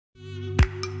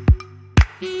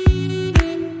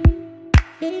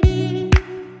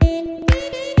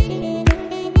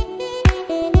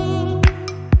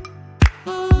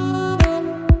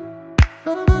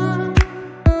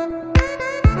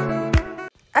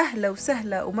أهلا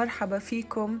وسهلا ومرحبا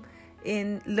فيكم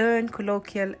in Learn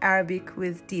Colloquial Arabic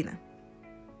with Dina.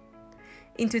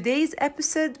 In today's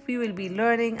episode, we will be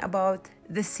learning about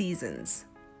the seasons.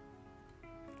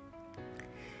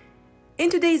 In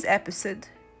today's episode,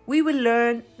 we will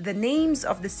learn the names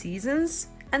of the seasons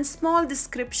and small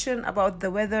description about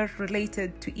the weather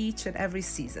related to each and every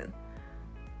season.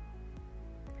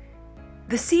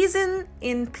 The season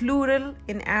in plural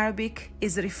in Arabic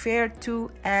is referred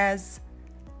to as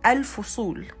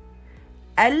al-fusul.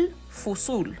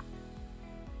 Al-fusul.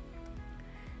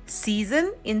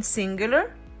 Season in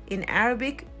singular in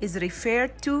Arabic is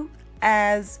referred to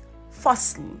as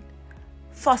fasl.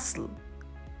 Fasl.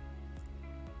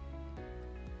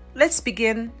 Let's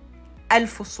begin.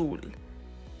 Al-fusul.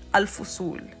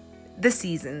 Al-fusul. The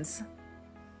seasons.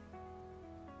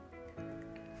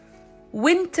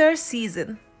 Winter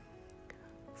season.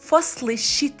 فصل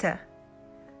الشتاء.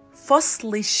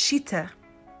 فصل الشتاء.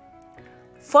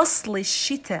 فصل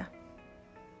الشتاء.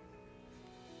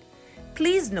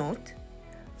 Please note,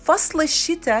 فصل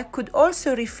الشتاء could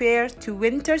also refer to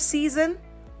winter season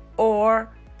or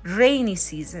rainy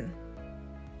season.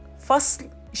 فصل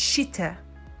الشتاء.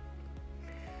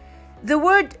 The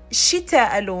word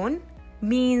شتاء alone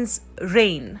means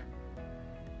rain.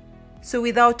 So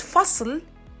without فصل,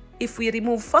 if we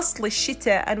remove فصل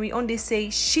الشتاء and we only say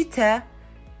شتاء,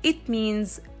 it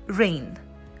means rain.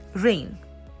 Rain.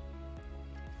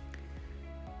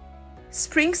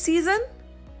 Spring season.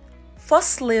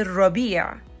 فصل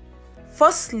الربيع.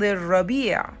 فصل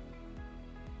الربيع.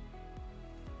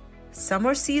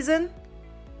 Summer season.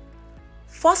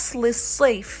 فصل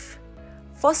الصيف.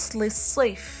 فصل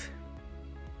الصيف.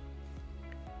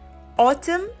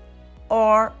 Autumn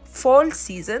or fall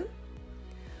season.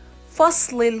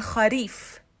 فصل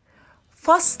الخريف.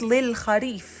 فصل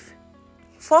الخريف.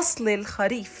 فصل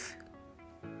الخريف.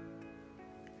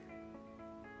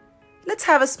 Let's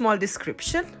have a small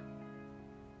description.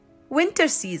 Winter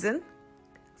season.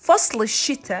 فصل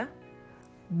الشتاء.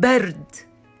 برد.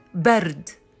 برد,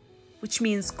 which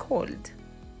means cold.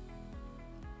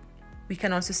 We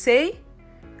can also say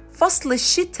فصل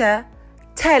الشتاء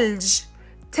ثلج.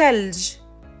 ثلج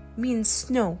means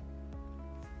snow.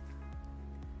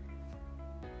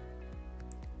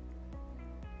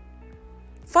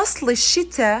 فصل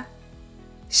الشتاء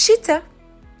شتاء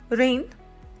rain.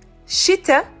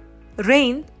 شتاء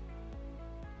rain.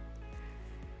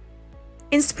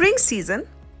 In spring season,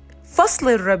 فصل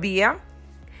الربيع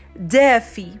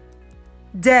دافي.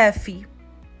 دافي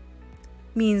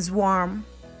means warm.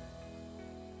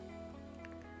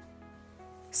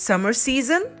 Summer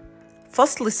season,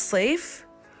 فصل الصيف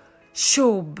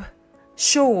شوب.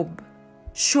 شوب.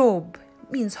 شوب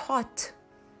means hot.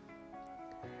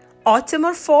 Autumn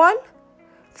or fall,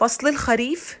 فصل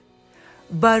الخريف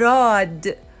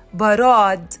براد.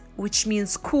 براد, which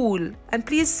means cool. And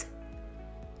please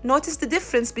notice the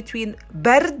difference between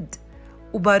برد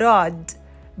وبراد.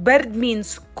 برد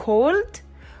means cold.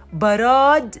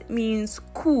 براد means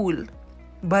cool.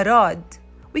 براد.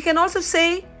 We can also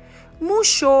say مو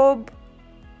شوب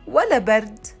ولا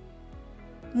برد.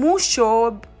 مو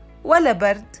شوب ولا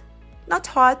برد. Not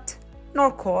hot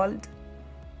nor cold.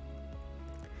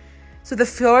 So the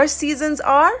four seasons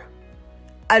are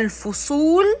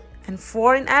الفصول, and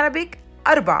four in Arabic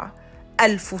أربعة.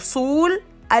 الفصول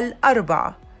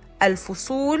الأربعة.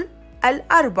 الفصول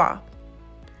الأربعة.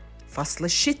 فصل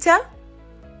الشتاء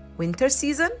winter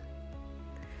season.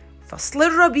 فصل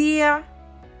الربيع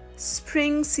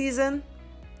spring season.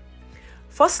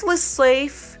 فصل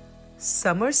الصيف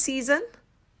summer season.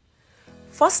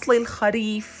 فصل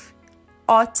الخريف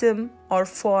autumn or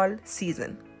fall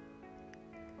season.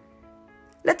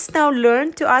 Let's now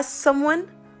learn to ask someone,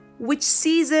 which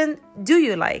season do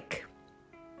you like?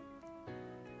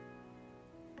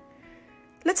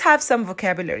 Let's have some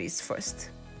vocabularies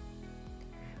first.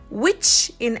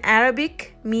 Which in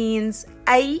Arabic means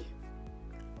أي.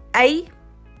 أي.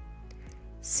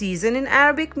 Season in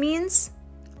Arabic means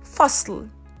فصل.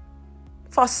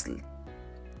 فصل.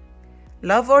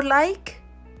 Love or like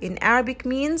in Arabic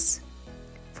means,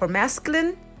 for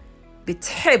masculine,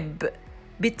 بتحب.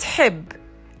 بتحب.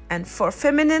 And for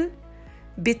feminine,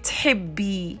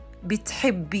 بتحبي.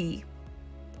 بتحبي.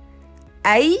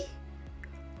 أي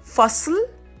فصل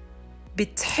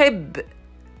بتحب.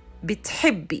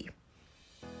 بتحبي.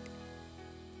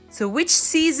 So which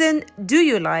season do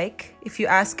you like? If you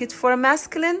ask it for a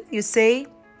masculine, you say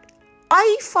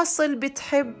أي فصل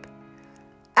بتحب.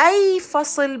 أي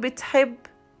فصل بتحب.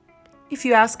 If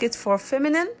you ask it for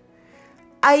feminine,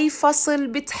 أي فصل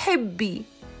بتحبي.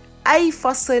 أي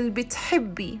فصل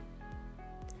بتحبي.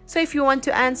 So if you want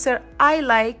to answer I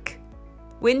like,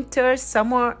 winter,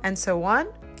 summer, and so on,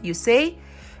 you say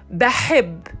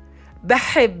بحب.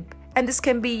 And this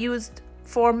can be used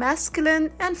for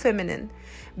masculine and feminine.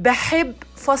 بحب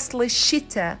فصل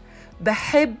الشتاء.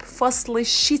 بحب فصل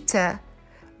الشتاء.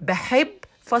 بحب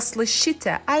فصل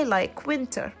الشتاء. I like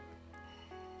winter.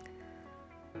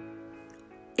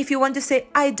 If you want to say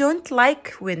I don't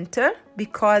like winter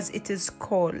because it is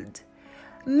cold.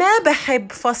 ما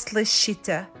بحب فصل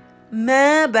الشتاء.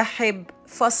 ما بحب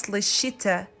فصل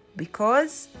الشتاء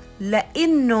because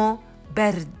لأنه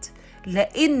برد.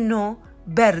 لأنه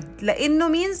برد.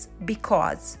 لأنه means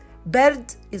because.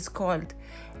 برد is cold.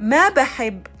 ما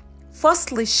بحب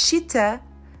فصل الشتاء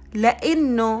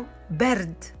لأنه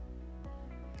برد.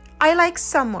 I like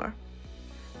summer.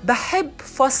 بحب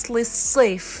فصل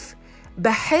الصيف.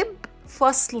 بحب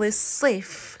فصل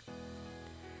الصيف.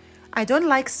 I don't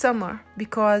like summer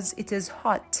because it is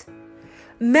hot.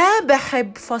 ما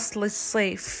بحب فصل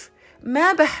الصيف.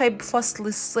 ما بحب فصل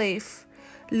الصيف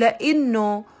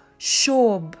لأنه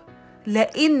شوب.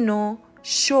 لأنه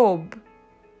شوب.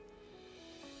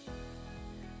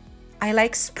 I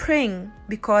like spring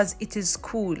because it is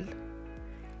cool.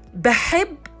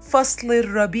 بحب فصل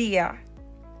الربيع.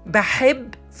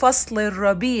 بحب فصل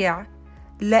الربيع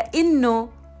لأنه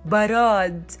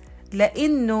براد.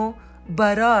 لأنه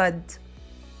براد.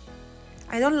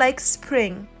 I don't like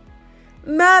spring.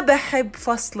 ما بحب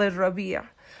فصل الربيع.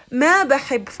 ما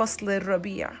بحب فصل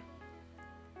الربيع.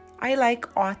 I like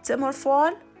autumn or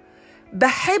fall.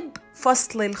 بحب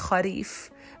فصل الخريف.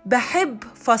 بحب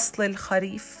فصل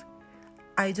الخريف.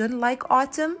 I don't like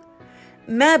autumn.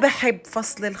 ما بحب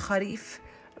فصل الخريف.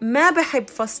 ما بحب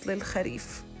فصل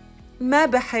الخريف. ما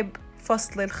بحب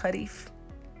فصل الخريف.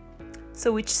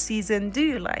 So which season do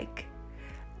you like?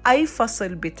 أي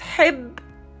فصل بتحب؟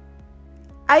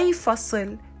 أي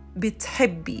فصل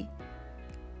بتحبي؟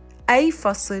 أي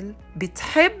فصل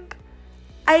بتحب؟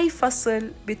 أي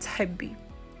فصل بتحبي؟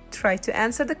 Try to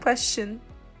answer the question.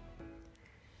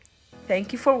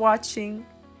 Thank you for watching.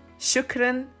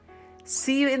 شكراً.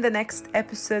 See you in the next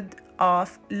episode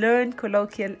of Learn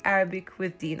Colloquial Arabic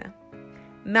with Dina.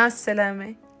 مع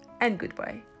السلامة and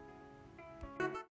goodbye.